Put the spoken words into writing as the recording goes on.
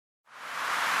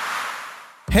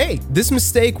Hey, this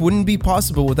mistake wouldn't be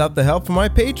possible without the help from my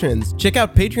patrons. Check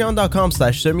out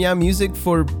patreon.com/SirMeowMusic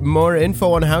for more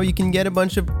info on how you can get a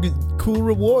bunch of cool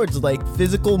rewards like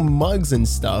physical mugs and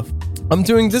stuff. I'm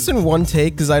doing this in one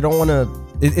take because I don't want to...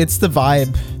 It's the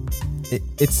vibe.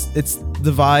 It's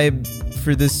the vibe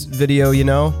for this video, you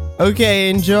know? Okay,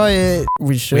 enjoy it.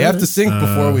 We should. We have to sync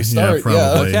before we start.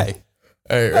 Yeah, okay.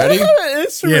 All right, ready? I don't have an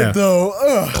instrument,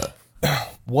 though. Ugh.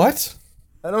 What?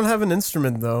 I don't have an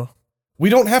instrument, though. We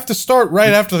don't have to start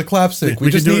right after the clap sync. We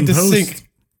just need to sync.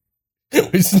 We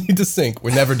just need to sync.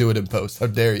 We never do it in post. How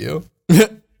dare you?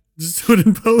 Just do it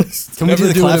in post. Can we do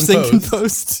the do it clap in sync in post.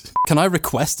 post? Can I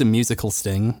request a musical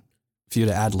sting for you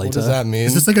to add later? What does that mean?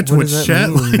 Is this like a Twitch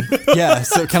chat? Yeah,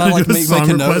 so can I like Do a make song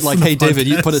a note request like, in the hey David,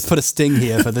 you podcast? put a sting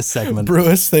here for this segment.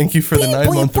 Brewis, thank you for the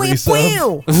 9-month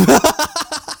resub.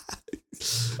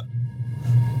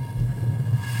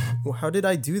 Well, how did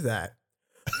I do that?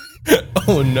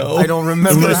 Oh no. I don't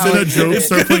remember Unless how in I a did joke, it.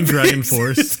 start playing Dragon It's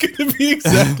Force. gonna be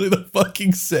exactly the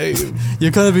fucking same. You're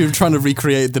gonna be trying to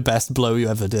recreate the best blow you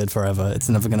ever did forever. It's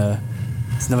never gonna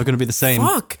be the same.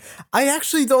 Fuck! I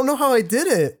actually don't know how I did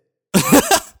it.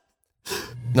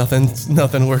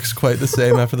 Nothing works quite the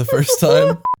same after the first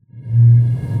time.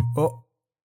 Oh,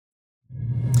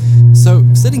 So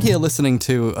sitting here listening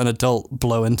to an adult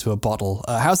blow into a bottle,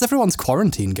 how's everyone's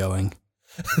quarantine going?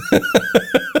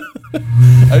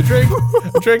 I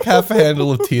drank half a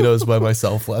handle of Tito's by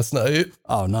myself last night.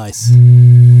 Oh, nice.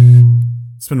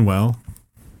 It's been well.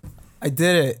 I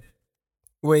did it.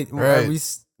 Wait, Right. are we?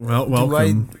 Well,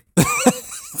 welcome.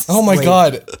 Oh my Wait.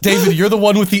 god, David, you're the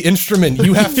one with the instrument.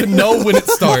 You have to know when it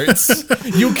starts.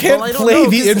 You can't Well, I don't play know,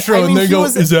 the 'cause, intro I mean, and then he go,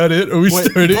 was- is that it? Are we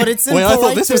starting? But it's Wait, I thought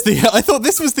impolite. this was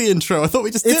the intro. I thought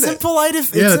we just did It's it. impolite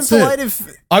if Yeah, it's that's impolite it.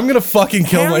 if I'm gonna fucking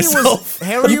kill Harry myself. was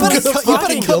Harry You better was cut, you better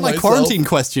talking. cut my myself. quarantine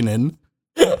question in.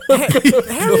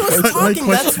 Harry was talking.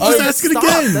 That's Just why ask it stop.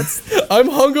 again. That's I'm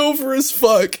hungover as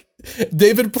fuck.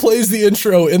 David plays the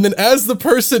intro, and then as the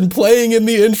person playing in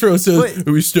the intro says, Wait.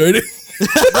 are we starting?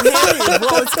 Harry.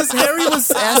 Well, it's because Harry was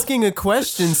asking a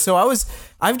question, so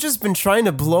I've just been trying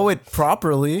to blow it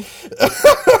properly.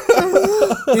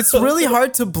 It's really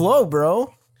hard to blow,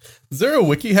 bro. Is there a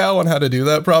WikiHow on how to do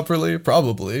that properly?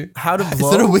 Probably. How to blow?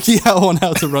 Is there a WikiHow on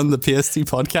how to run the PST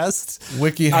podcast?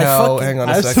 WikiHow, hang on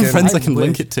I a have some second. friends I I can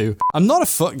link wish. it to. I'm not a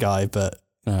foot guy, but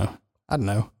I don't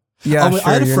know. Yeah, Oh,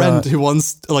 I had a you're friend not. who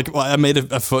once, like, I made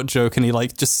a foot joke and he,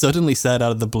 like, just suddenly said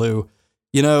out of the blue,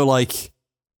 you know, like,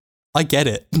 I get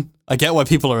it. I get why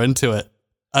people are into it.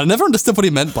 I never understood what he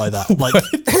meant by that. Like,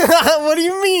 What do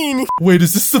you mean? Wait,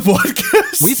 is this the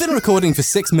podcast? we've been recording for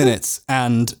 6 minutes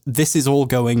and this is all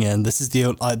going in. This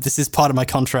is part of my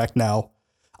contract now.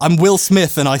 I'm Will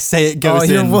Smith and I say it goes Oh,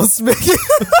 you're in. Will Smith.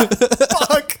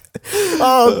 Fuck.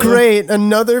 Oh, great.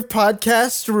 Another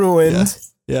podcast ruined.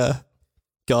 Yeah.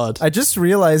 God. I just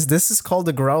realized this is called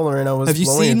a growler, and I was Have you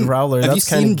blowing seen a growler. Have you That's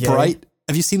kind seen of gay. Bright?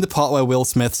 Have you seen the part where Will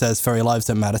Smith says "Fairy lives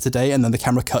don't matter today" and then the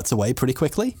camera cuts away pretty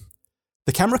quickly?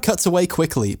 The camera cuts away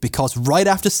quickly because right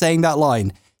after saying that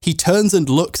line, he turns and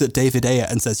looks at David Ayer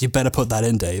and says, "You better put that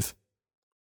in, Dave."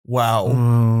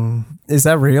 Wow. Is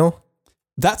that real?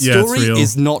 That Yeah, it's story real.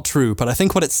 is not true, but I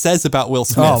think what it says about Will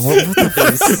Smith Oh,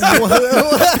 what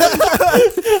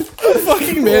the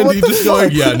Fucking Mandy just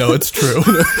going, yeah, no, it's true.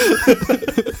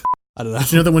 I don't know.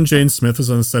 Did you know that when Jane Smith was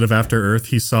on the set of After Earth,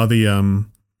 he saw the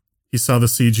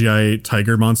CGI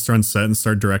tiger monster on set and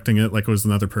started directing it like it was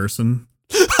another person?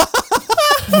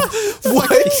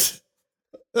 What?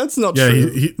 That's not Yeah,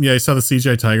 true. he saw the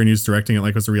CGI tiger and he was directing it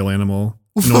like it was a real animal.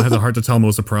 No one had the heart to tell him it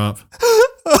was a prop.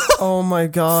 Oh my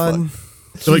god.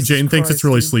 So like Jane thinks it's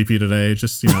really Christ, sleepy today.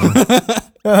 Just, you know.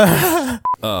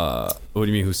 What do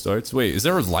you mean? Who starts? Wait, is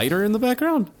there a lighter in the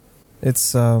background?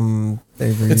 It's Avery's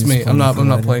It's me. I'm not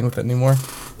phone. playing with it anymore.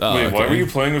 Oh, Wait, why okay. were you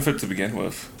playing with it to begin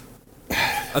with?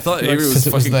 I thought Avery was Since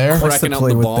it was fucking there. Likes to cracking out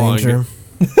play the with bong. danger.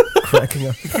 Cracking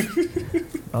up.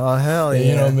 Oh hell yeah.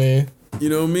 You know me. You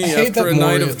know me, hate after that a night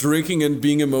Mario- of drinking and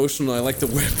being emotional, I like to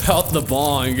whip out the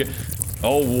bong.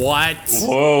 Oh, what?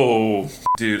 Whoa,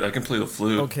 dude, I can play the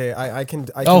flute. Okay, I can.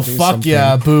 Oh, do fuck something.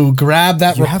 yeah, Boo. Grab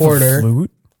that You have a recorder.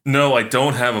 flute? No, I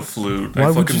don't have a flute. Why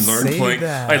I would fucking you learned say playing.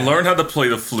 that? I learned how to play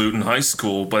the flute in high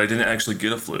school, but I didn't actually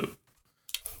get a flute.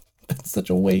 It's such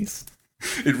a waste.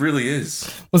 It really is.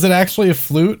 Was it actually a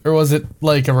flute or was it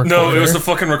like a recorder? No, it was a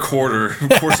fucking recorder.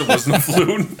 Of course, it wasn't a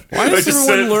flute. Why does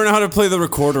everyone learn how to play the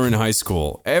recorder in high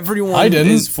school? Everyone I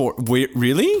didn't. is for... Wait,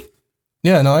 really?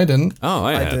 Yeah, no, I didn't. Oh,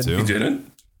 I had did. You to.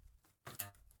 didn't?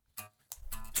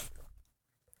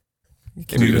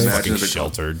 Can Dude, you guys, imagine if they,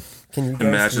 Sheltered. can you guys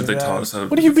imagine do if they that? taught us how to...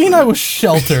 What do you mean I was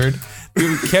sheltered?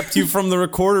 Who kept you from the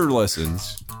recorder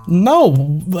lessons? No,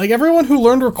 like everyone who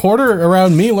learned recorder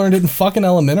around me learned it in fucking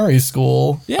elementary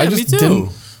school. Yeah, I just me too. didn't.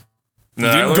 No,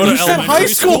 I Go to learned said high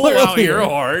school Wow, earlier. you're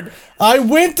hard. I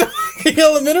went to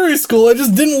elementary school. I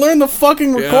just didn't learn the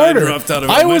fucking recorder. I dropped out of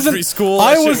was elementary school.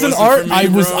 I That was shit an wasn't art. for me,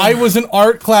 I was an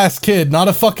art class kid, not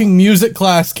a fucking music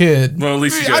class kid. Well, at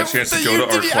least you got a chance to go to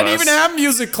art I didn't even class. have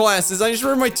music classes. I just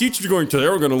remember my teacher going, today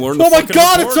we're going to learn the Oh my fucking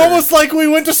god! It's recorder." almost like we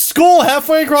went to school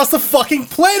halfway across the fucking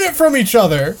planet from each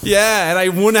other. Yeah, and I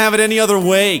wouldn't have it any other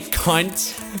way,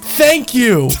 cunt. Thank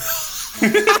you.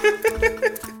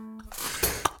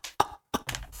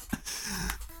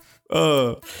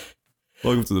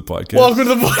 Welcome to the podcast. Welcome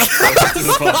to the podcast.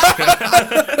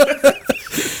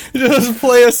 Just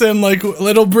play us in like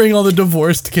it'll bring all the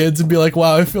divorced kids and be like,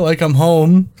 "Wow, I feel like I'm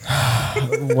home."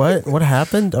 What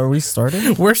happened? Are we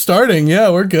starting? We're starting. Yeah,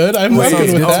 we're good. I'm good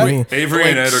Sounds with good to that. me. Avery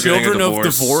and Ed are getting a children of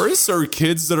divorce. divorce or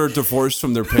kids that are divorced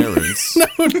from their parents?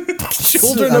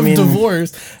 Children I of mean,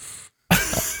 divorce.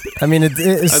 I mean,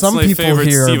 That's some my people favorite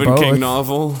here Stephen are both. King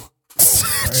novel.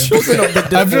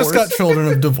 I've just got children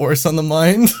of divorce on the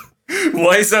mind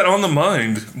Why is that on the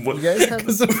mind? What? You guys have-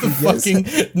 because of the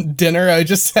fucking dinner I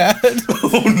just had.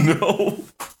 Oh no!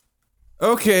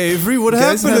 Okay, Avery, what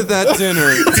guys happened have- at that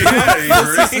dinner? Yeah,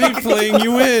 Avery. Disney playing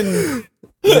you in.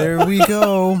 There we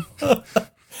go. Guys,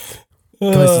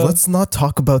 let's not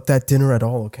talk about that dinner at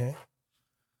all, okay?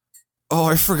 Oh,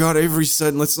 I forgot Avery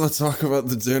said, let's not talk about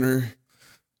the dinner.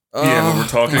 Yeah, but we're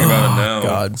talking about it now.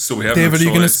 God. So we have David,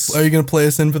 no are you choice. gonna play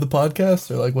us in for the podcast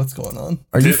or like what's going on?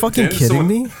 Are you Did- fucking didn't kidding someone-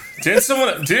 me?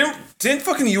 Didn't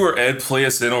fucking you or Ed play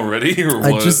us in already, or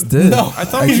what? I just did. No, I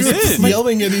thought we you were did.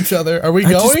 yelling at each other. Are we I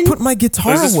going? just put my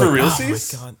guitar Is this away. for Oh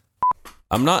realsies? my god.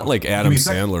 I'm not like Adam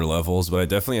Sandler levels, but I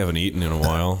definitely haven't eaten in a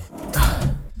while.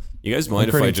 You guys mind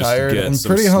if pretty I just tired. get I'm some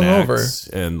pretty snacks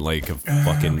and like a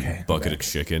fucking bucket of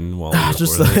chicken while we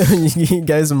Just record this? you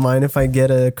guys mind if I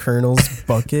get a Colonel's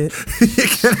bucket?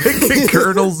 Can I get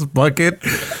Colonel's bucket?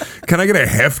 Can I get a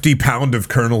hefty pound of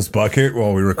Colonel's bucket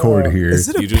while we record here? Is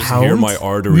it a You just pound? hear my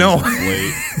arteries No.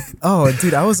 inflate. Oh,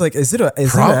 dude, I was like, is it an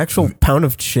Prob- actual pound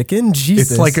of chicken?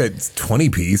 Jesus. It's like a 20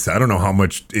 piece. I don't know how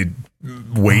much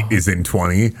weight is in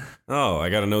 20. Oh, I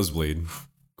got a nosebleed.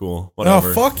 Cool. Oh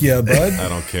Whatever. fuck yeah, bud. I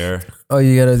don't care. Oh,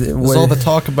 you gotta. There's all the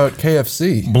talk about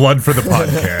KFC. Blood for the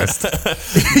podcast.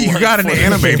 You got an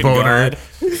anime Chicken boner. god.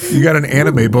 You got an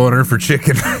anime boner for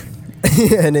chicken.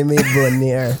 anime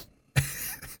bonnier.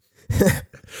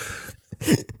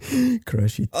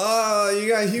 Crush it. Oh, you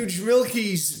got huge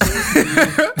milkies.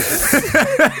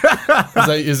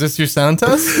 Is this your sound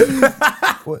test?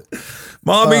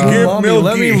 Mommy, give Mommy, milky.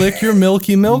 let me lick your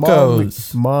Milky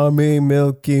Milkos. Mommy,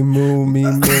 milky, moomy,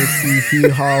 milky, hee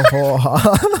haw haw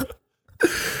ha.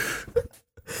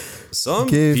 Some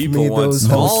Give people me want those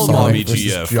small wholesome mommy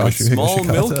versus GF, Josh with small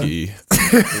Higashikata. milky.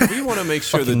 But we want to make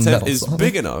sure the Fucking tent metal is song.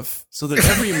 big enough so that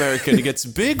every American gets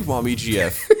big mommy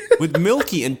GF with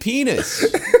milky and penis.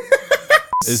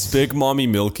 Is Big Mommy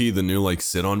Milky the new like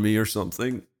sit on me or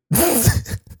something?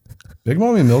 Big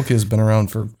Mommy Milky has been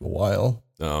around for a while.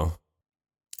 No,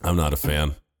 I'm not a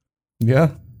fan. Yeah.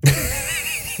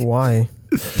 Why?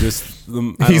 Just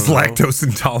He's lactose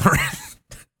intolerant.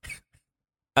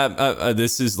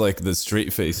 This is like the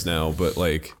straight face now, but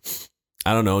like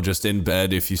I don't know. Just in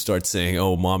bed, if you start saying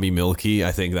 "Oh, mommy milky,"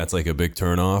 I think that's like a big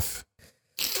turnoff.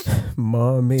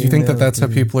 Mommy. Do you think that that's how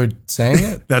milky. people are saying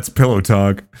it? That's pillow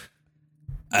talk.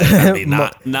 I mean,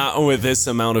 not with this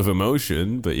amount of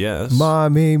emotion, but yes.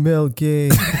 Mommy, milky.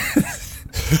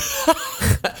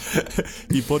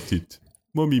 He bought it.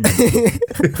 Mommy milky.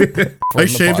 I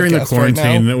shaved during the podcast quarantine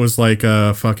right and now. it was like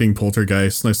a fucking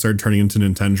poltergeist and I started turning into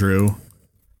Nintendo.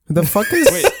 The fuck is.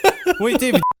 Wait,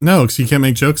 David. No, because you can't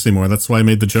make jokes anymore. That's why I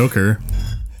made the Joker.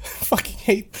 Fucking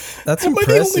hate. That's Am I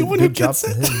the impressive. only one who Good job gets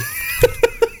to it? him.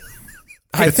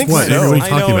 I think what, so. Avery? What are you I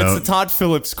talking know about? it's a Todd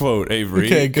Phillips quote, Avery.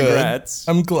 Okay, good. Congrats.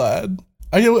 I'm glad.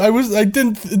 I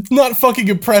didn't. It's not fucking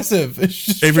impressive. It's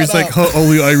just Avery's shut like, up. "Huh,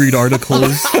 only I read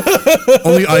articles.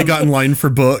 Only I got in line for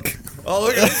book. Oh,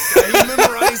 look at this. I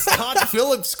memorized Todd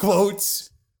Phillips quotes.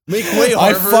 Make way,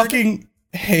 I Harvard. fucking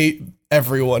hate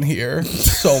everyone here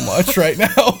so much right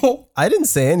now. I didn't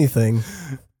say anything.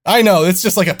 I know it's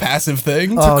just like a passive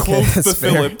thing. Oh, okay, Quote that's the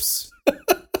fair. Phillips.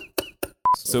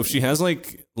 So if she has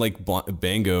like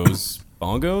bongos,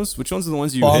 which ones are the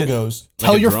ones you hit? Bongos. Like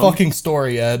Tell a your drum? fucking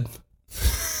story, Ed.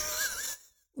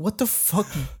 What the fuck?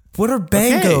 What are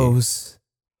bangos?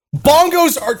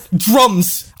 Bongos are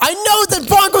drums. I know that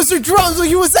bongos are drums.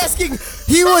 He was asking.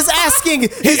 He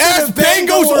asked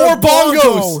bangos or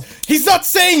bongos. He's not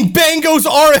saying bangos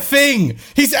are a thing.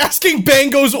 He's asking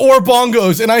bangos or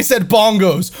bongos, and I said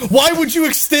bongos. Why would you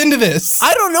extend this?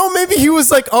 I don't know. Maybe he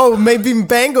was like, oh, maybe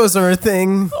bangos are a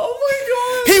thing.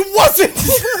 Oh my god. He wasn't.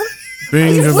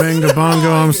 Binga, binga,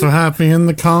 bongo, I'm so happy in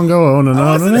the Congo. Oh, no,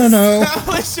 no, no, no, no.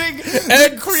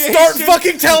 Ed, start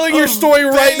fucking telling your story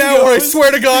right now, or I swear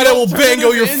to God, I will bango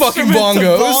your fucking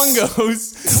bongos.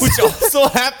 Bongos, which also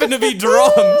happen to be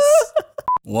drums.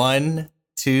 1,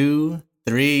 2,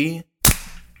 3.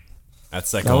 That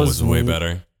second one was way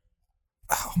better.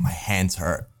 Oh, my hands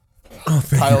hurt. Oh,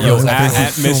 thank Kyle, you. Yo, that at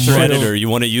was Mr. so much. Editor, you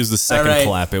want to use the second All right.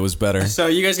 clap? It was better. So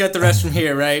you guys got the rest from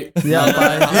here, right? Yeah,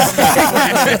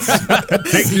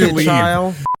 Take your lead.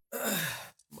 child.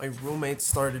 My roommate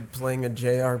started playing a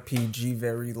JRPG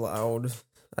very loud.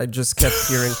 I just kept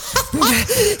hearing.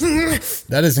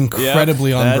 That is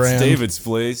incredibly on that's brand. David's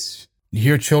place. You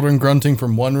hear children grunting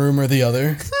from one room or the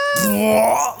other.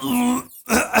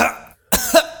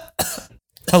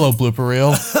 Hello, blooper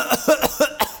reel.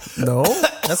 No,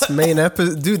 that's main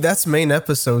episode, dude. That's main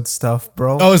episode stuff,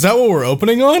 bro. Oh, is that what we're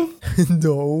opening on?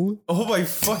 No. Oh my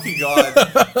fucking god.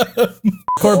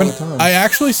 Corbin, I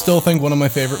actually still think one of my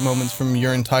favorite moments from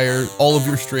all of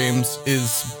your streams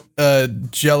is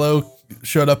Jello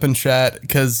showed up in chat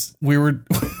because we were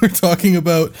talking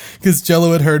about, because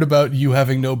Jello had heard about you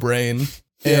having no brain,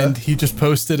 and he just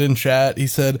posted in chat, he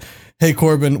said, hey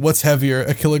Corbin, what's heavier,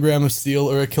 a kilogram of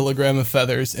steel or a kilogram of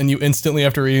feathers? And you instantly,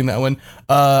 after reading that one,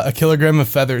 a kilogram of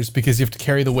feathers, because you have to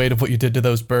carry the weight of what you did to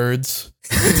those birds.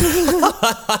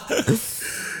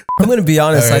 I'm gonna be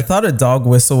honest. All right. I thought a dog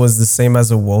whistle was the same as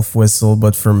a wolf whistle,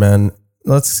 but for men.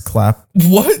 Let's clap.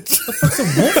 What?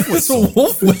 What's a wolf whistle? A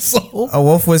wolf whistle? A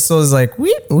wolf whistle is like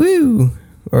woo woo,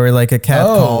 or like a cat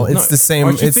call. It's the same.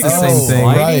 Aren't you It's the thinking same thing.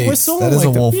 right. whistle? That is Like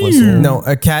a the wolf whistle. No,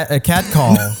 a cat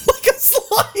call. Like a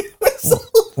slide whistle.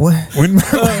 What? When my,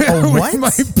 what? when my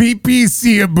pee-pee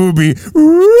see a booby,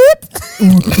 No.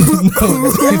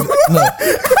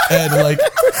 And like,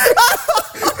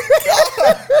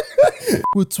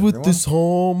 What's with this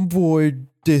homeboy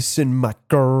dissing my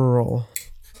girl?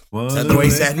 Is that the way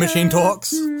Sad Machine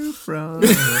talks?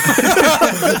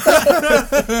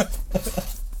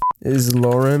 Is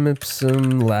lorem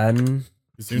ipsum Latin?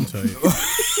 Gesundheit.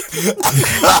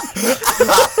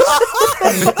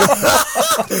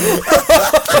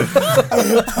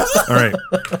 All right.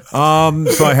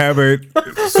 So I have it.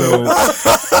 So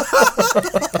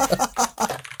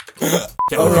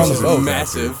oh,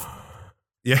 massive.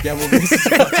 yeah. Yeah, well, this is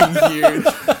fucking weird.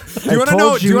 Do you want to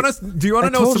know? Do you want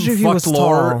to know some fucked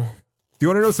lore? tall. Do you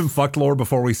want to know some fucked lore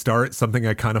before we start? Something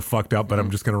I kind of fucked up, but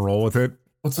I'm just gonna roll with it.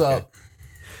 what's up?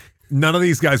 None of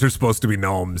these guys are supposed to be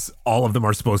gnomes. All of them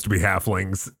are supposed to be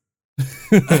halflings.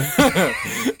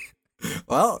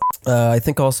 Well, I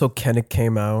think also Kennick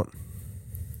came out.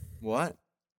 what?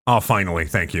 Oh, finally,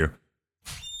 thank you.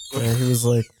 He was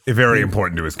like, Very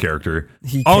important to his character.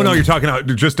 he. Oh came- no, you're talking out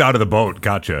just out of the boat.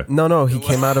 Gotcha. No, he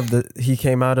came out of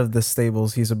the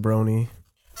stables. He's a brony.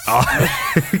 Oh,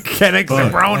 Kennick's a I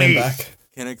am brony. back.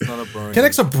 Kennick's not a brony.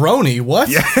 Kennick's a brony. What?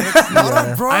 Yeah.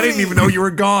 I didn't even know you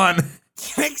were gone.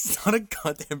 Kennick's not a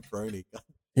goddamn brony.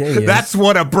 Yeah, he is. That's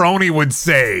what a brony would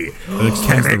say. That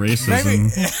explains the racism.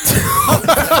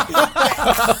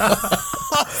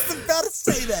 I was about to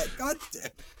say that. God damn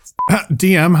it.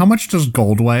 DM, how much does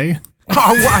gold weigh?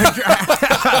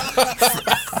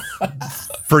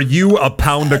 For you, a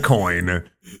pound a coin.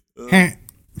 Heh.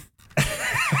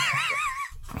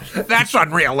 That's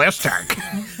unrealistic.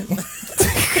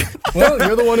 Well,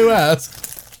 you're the one who asked.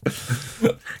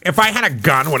 If I had a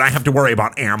gun, would I have to worry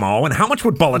about ammo? And how much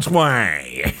would bullets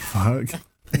weigh? Fuck.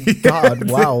 God,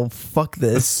 wow, fuck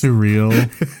this. Surreal.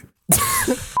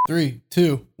 3,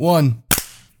 2, 1.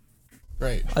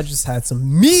 Great. I just had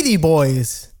some meaty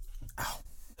boys.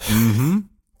 You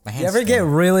ever get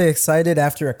really excited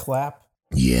after a clap?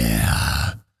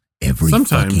 Yeah. Every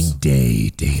Sometimes. fucking day,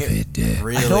 David.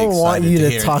 Really I don't want excited you to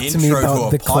hear an talk to me intro about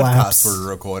a the podcast claps. we're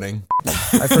recording.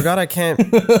 I forgot I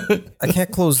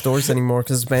can't close doors anymore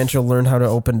because Banjo learned how to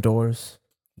open doors.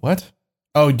 What?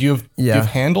 Oh, do you have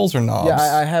handles or knobs? Yeah,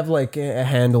 I have like a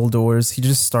handle doors. He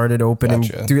just started opening.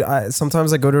 Gotcha. Dude,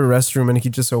 sometimes I go to a restroom and he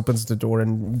just opens the door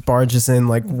and barges in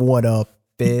like, "What up,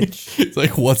 bitch?" It's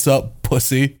like, what's up,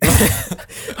 pussy?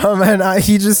 Oh man,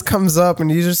 he just comes up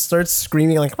and he just starts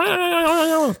screaming like.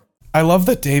 I love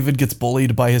that David gets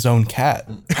bullied by his own cat.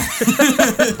 While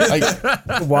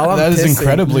I'm That is pissing.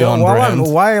 incredibly on while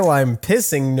brand. while I'm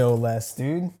pissing, no less,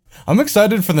 dude. I'm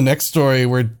excited for the next story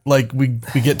where like we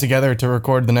get together to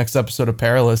record the next episode of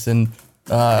Perilous in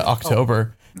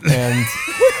October, and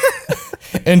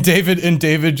and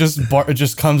David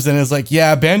just comes in and is like,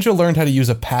 yeah, Banjo learned how to use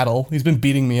a paddle. He's been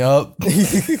beating me up.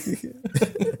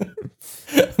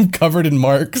 I'm covered in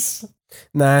marks.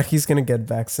 Nah, he's gonna get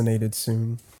vaccinated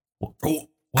soon. What?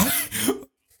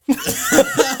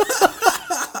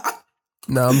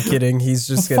 No, I'm kidding. He's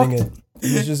just getting it.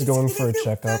 He's just going for a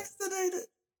checkup.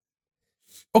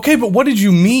 Okay, but what did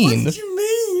you mean? What did you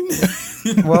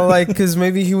mean? Well, like, because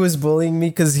maybe he was bullying me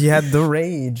because he had the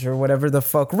rage or whatever the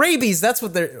fuck. Rabies, that's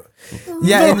what they're...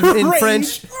 Yeah, in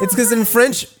French. It's because in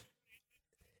French...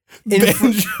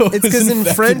 Banjo it's because in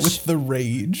French... with the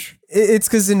rage. It's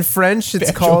because in French it's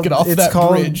Banjo, called... get off it's that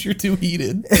called, bridge. You're too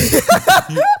heated.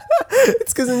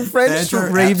 It's because in French,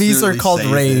 Banjo rabies are absolutely called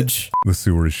says rage. The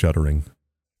sewer is shuddering.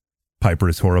 Piper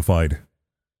is horrified.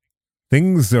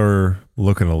 Things are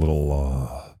looking a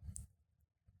little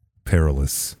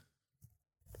perilous.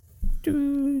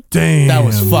 Damn. That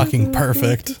was fucking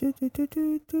perfect.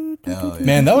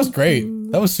 Man, that was great.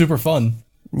 That was super fun.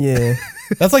 Yeah.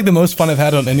 That's like the most fun I've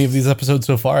had on any of these episodes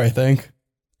so far, I think.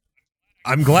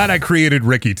 I'm glad I created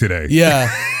Ricky today. Yeah,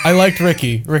 I liked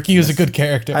Ricky. Ricky was a good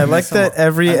character. I like that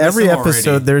every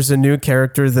episode there's a new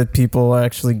character that people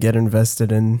actually get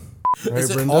invested in. Is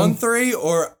it on 3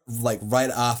 or like right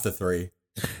after 3?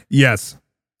 Yes.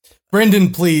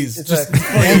 Brendan, please just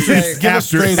give a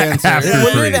straight answer.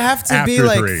 Wouldn't it have to be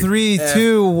like 3,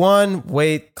 2, 1,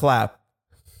 wait, clap?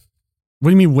 What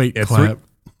do you mean, wait, clap?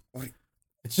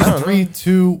 It's just 3,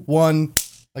 2, 1.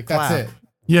 Like that's Clap. it.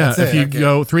 Yeah, That's if it, you okay.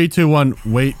 go 3, 2, 1,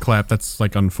 wait, clap, that's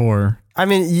like on 4. I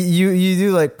mean, you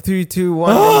do like 3, 2,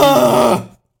 1.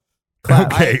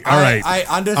 Clap. Okay, all right. I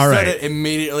understood All right. it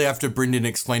immediately after Brendan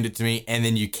explained it to me, and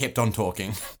then you kept on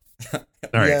talking. All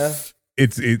right. Yeah.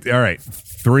 It's all right.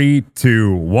 3,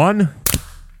 2, 1. That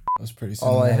was pretty cinematic.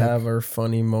 All I have are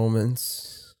funny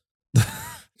moments.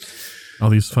 All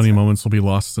these funny moments will be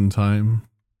lost in time.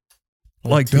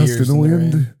 Like tears dust in the in the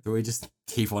wind. rain. Do we just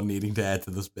keep on needing to add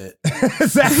to this bit?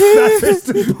 That's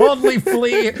just totally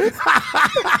flee.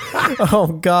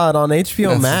 Oh God, on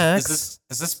HBO Max.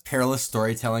 Is this perilous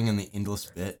storytelling in the endless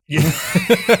bit?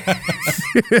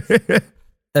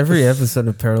 Every episode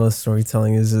of Perilous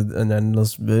Storytelling is an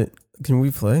endless bit. Can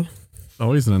we play?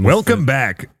 Always an Welcome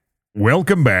back.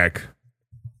 Welcome back.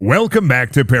 Welcome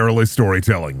back to Perilous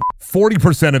Storytelling.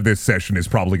 40% of this session is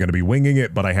probably going to be winging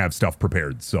it, but I have stuff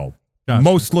prepared. So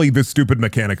mostly the stupid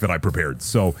mechanic that I prepared.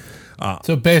 So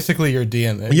basically your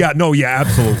DNA. yeah, no, yeah,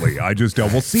 absolutely. I just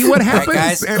we'll see what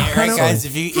happens. All right, guys.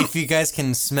 If you guys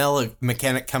can smell a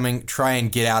mechanic coming, try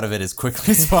and get out of it as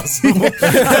quickly as possible.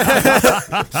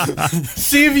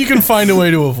 See if you can find a way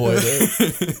to avoid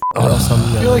it. I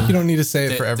feel like you don't need to say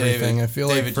it for everything. David, I feel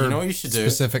like David, for you know what you should do?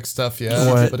 specific stuff, yeah.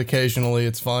 What? But occasionally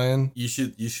it's fine. You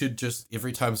should just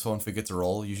every time someone forgets a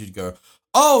roll, you should go,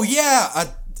 "Oh yeah,"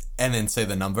 and then say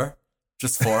the number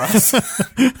just for us.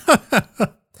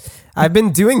 I've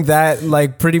been doing that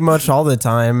like pretty much all the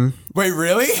time. Wait,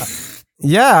 really?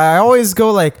 Yeah, I always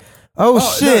go like, "Oh,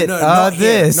 shit, not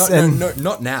this," here. and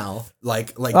not now.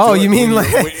 Like. Oh, do you it mean when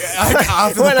like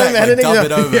after when the I'm fact, editing dub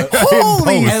it it over?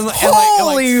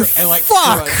 Holy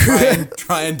fuck!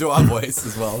 Try and do our voice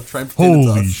as well. Try and pretend it's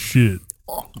Holy us. shit.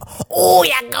 Oh,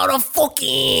 you got a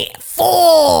fucking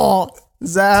 4.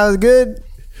 Is that how good?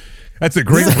 That's a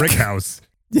great brick house.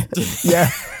 Yeah.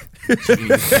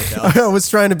 I was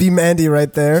trying to be Mandy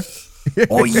right there.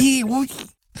 Oh yeah!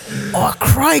 Oh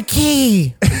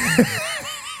crikey!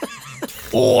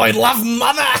 Oh, I love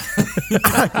mother.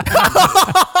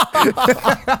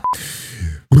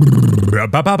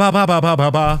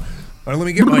 Let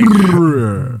me get my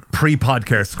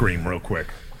pre-podcast scream real quick.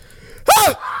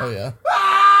 Oh yeah.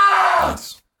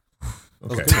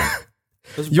 Okay.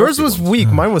 Yours was weak.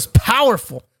 Mine was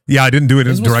powerful. Yeah, I didn't do it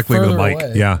This was directly to the further mic.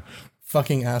 away. Yeah,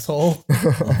 Fucking asshole.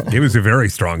 it was a very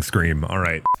strong scream. All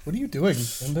right. What are you doing,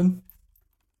 Brendan?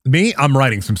 Me, I'm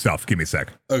writing some stuff. Give me a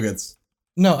sec. Oh, good.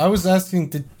 No, I was asking,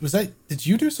 did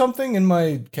you do something in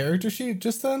my character sheet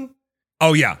just then?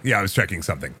 Oh yeah, I was checking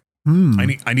something.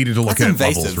 I needed to look That's at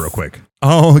invasive. levels real quick.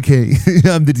 Oh, okay.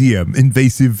 I'm the DM.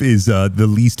 Invasive is the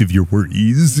least of your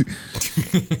worries.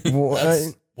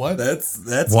 What? That's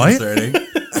What? concerning.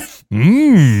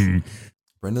 Mmm.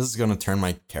 Brenda's gonna turn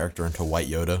my character into White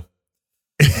Yoda.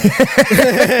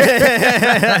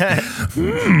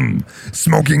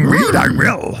 Smoking weed, I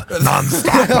will.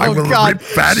 Non-stop, I will rip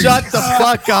fatties. Shut the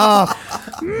fuck up.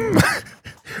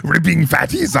 Ripping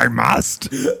fatties, I must.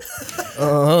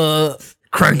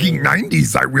 Cranking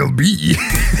 90s I will be.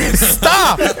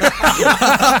 Stop!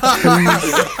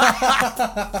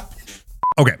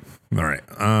 Okay. All right.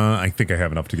 I think I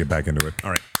have enough to get back into it.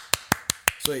 All right.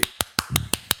 Sweet.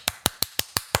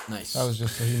 Nice. That was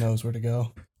just so he knows where to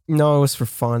go. No, it was for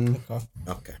fun.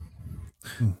 Okay.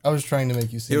 I was trying to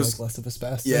make you seem like less of a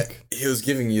spastic. Yeah, he was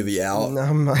giving you the out.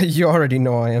 You already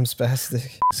know I am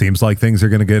spastic. Seems like things are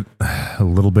going to get a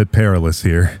little bit perilous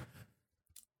here.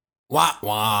 Wah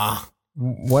wah.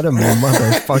 What a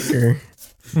motherfucker.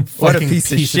 What a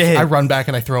piece of shit. I run back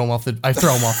and I throw him off the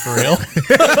rail.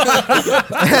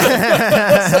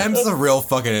 Sam's the real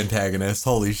fucking antagonist.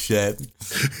 Holy shit.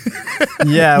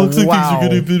 Yeah, Looks like wow.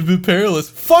 things are gonna be perilous.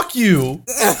 Fuck you.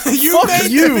 You made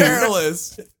it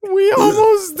perilous. We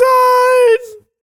almost died.